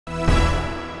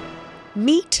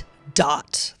Meet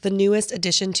Dot, the newest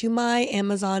addition to my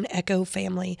Amazon Echo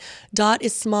family. Dot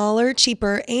is smaller,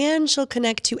 cheaper, and she'll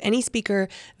connect to any speaker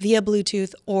via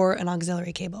Bluetooth or an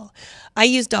auxiliary cable. I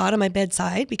use Dot on my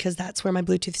bedside because that's where my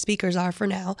Bluetooth speakers are for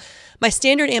now. My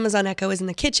standard Amazon Echo is in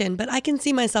the kitchen, but I can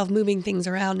see myself moving things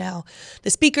around now.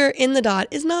 The speaker in the Dot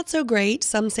is not so great.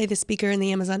 Some say the speaker in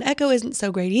the Amazon Echo isn't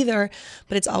so great either,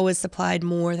 but it's always supplied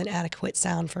more than adequate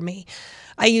sound for me.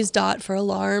 I use Dot for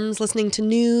alarms, listening to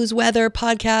news, weather,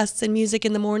 podcasts, and music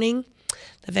in the morning.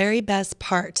 The very best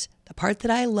part, the part that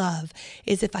I love,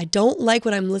 is if I don't like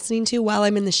what I'm listening to while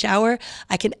I'm in the shower,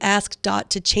 I can ask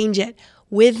Dot to change it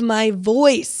with my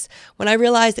voice. When I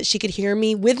realized that she could hear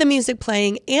me with the music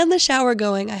playing and the shower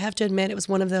going, I have to admit it was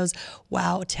one of those,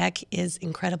 wow, tech is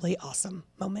incredibly awesome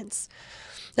moments.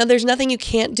 Now, there's nothing you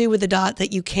can't do with the Dot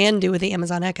that you can do with the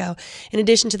Amazon Echo. In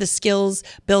addition to the skills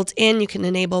built in, you can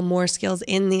enable more skills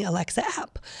in the Alexa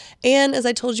app. And as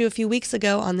I told you a few weeks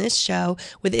ago on this show,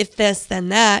 with If This, Then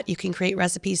That, you can create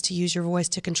recipes to use your voice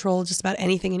to control just about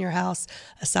anything in your house,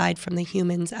 aside from the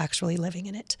humans actually living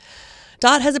in it.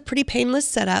 Dot has a pretty painless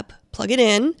setup. Plug it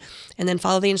in, and then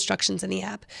follow the instructions in the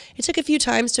app. It took a few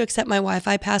times to accept my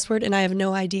Wi-Fi password, and I have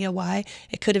no idea why.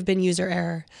 It could have been user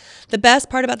error. The best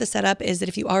part about the setup is that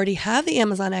if you already have the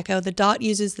Amazon Echo, the Dot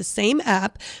uses the same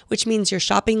app, which means your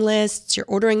shopping lists, your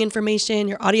ordering information,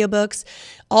 your audiobooks,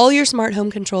 all your smart home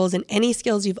controls, and any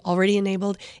skills you've already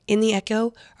enabled in the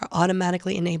Echo are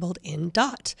automatically enabled in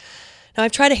Dot. Now,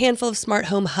 I've tried a handful of smart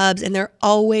home hubs, and they're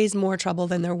always more trouble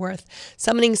than they're worth.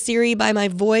 Summoning Siri by my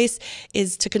voice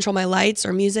is to control my lights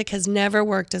or music has never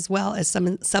worked as well as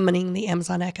summoning the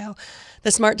Amazon Echo.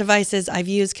 The smart devices I've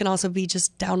used can also be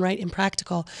just downright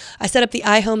impractical. I set up the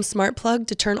iHome smart plug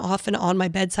to turn off and on my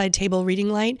bedside table reading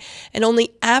light, and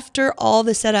only after all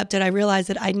the setup did I realize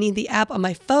that I'd need the app on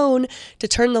my phone to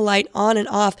turn the light on and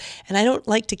off, and I don't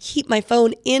like to keep my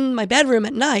phone in my bedroom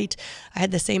at night. I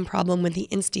had the same problem with the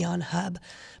Insteon hub.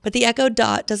 But the Echo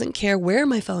Dot doesn't care where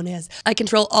my phone is. I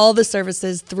control all the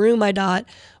services through my Dot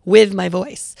with my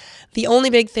voice. The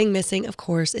only big thing missing, of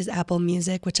course, is Apple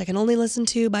Music, which I can only listen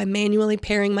to by manually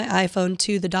pairing my iPhone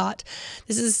to the Dot.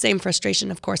 This is the same frustration,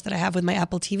 of course, that I have with my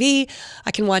Apple TV.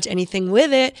 I can watch anything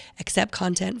with it except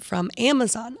content from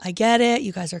Amazon. I get it.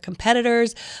 You guys are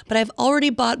competitors, but I've already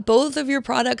bought both of your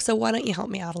products, so why don't you help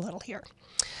me out a little here?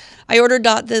 I ordered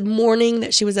Dot the morning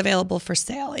that she was available for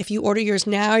sale. If you order yours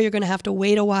now, you're going to have to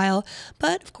wait a while,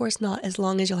 but of course not as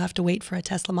long as you'll have to wait for a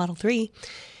Tesla Model 3.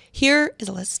 Here is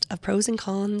a list of pros and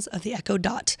cons of the Echo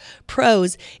Dot.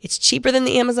 Pros, it's cheaper than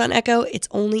the Amazon Echo. It's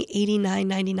only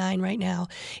 $89.99 right now.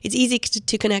 It's easy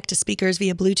to connect to speakers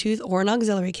via Bluetooth or an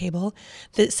auxiliary cable.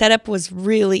 The setup was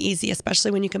really easy,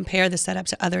 especially when you compare the setup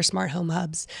to other smart home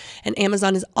hubs. And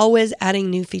Amazon is always adding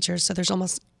new features, so there's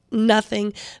almost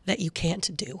nothing that you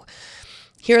can't do.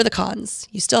 Here are the cons.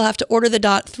 You still have to order the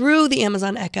Dot through the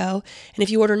Amazon Echo, and if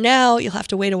you order now, you'll have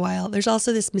to wait a while. There's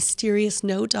also this mysterious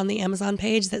note on the Amazon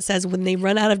page that says when they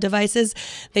run out of devices,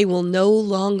 they will no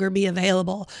longer be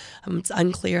available. It's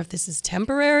unclear if this is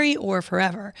temporary or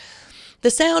forever.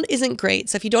 The sound isn't great,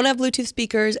 so if you don't have Bluetooth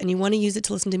speakers and you want to use it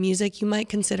to listen to music, you might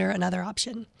consider another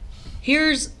option.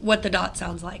 Here's what the Dot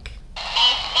sounds like.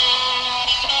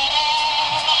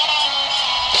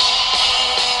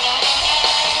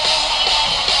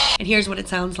 And here's what it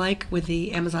sounds like with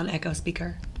the Amazon Echo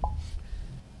speaker.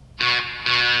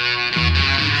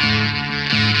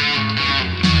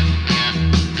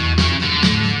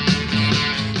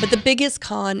 But the biggest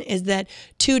con is that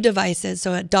two devices,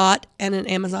 so a Dot and an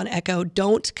Amazon Echo,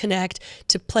 don't connect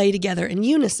to play together in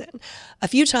unison. A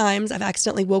few times I've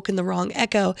accidentally woken the wrong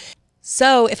Echo.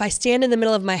 So if I stand in the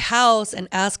middle of my house and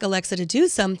ask Alexa to do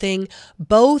something,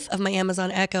 both of my Amazon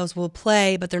Echoes will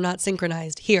play, but they're not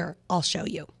synchronized. Here, I'll show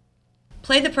you.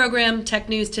 Play the program Tech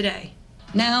News Today.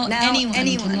 Now anyone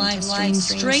can live stream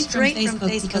straight from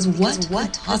Facebook because what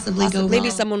could possibly go wrong?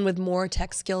 Maybe someone with more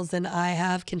tech skills than I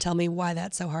have can tell me why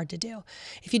that's so hard to do.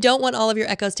 If you don't want all of your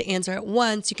Echoes to answer at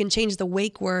once, you can change the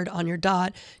wake word on your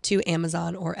Dot to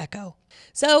Amazon or Echo.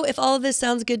 So if all of this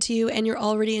sounds good to you and you're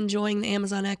already enjoying the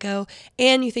Amazon Echo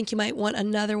and you think you might want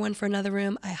another one for another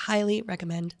room, I highly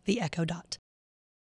recommend the Echo Dot.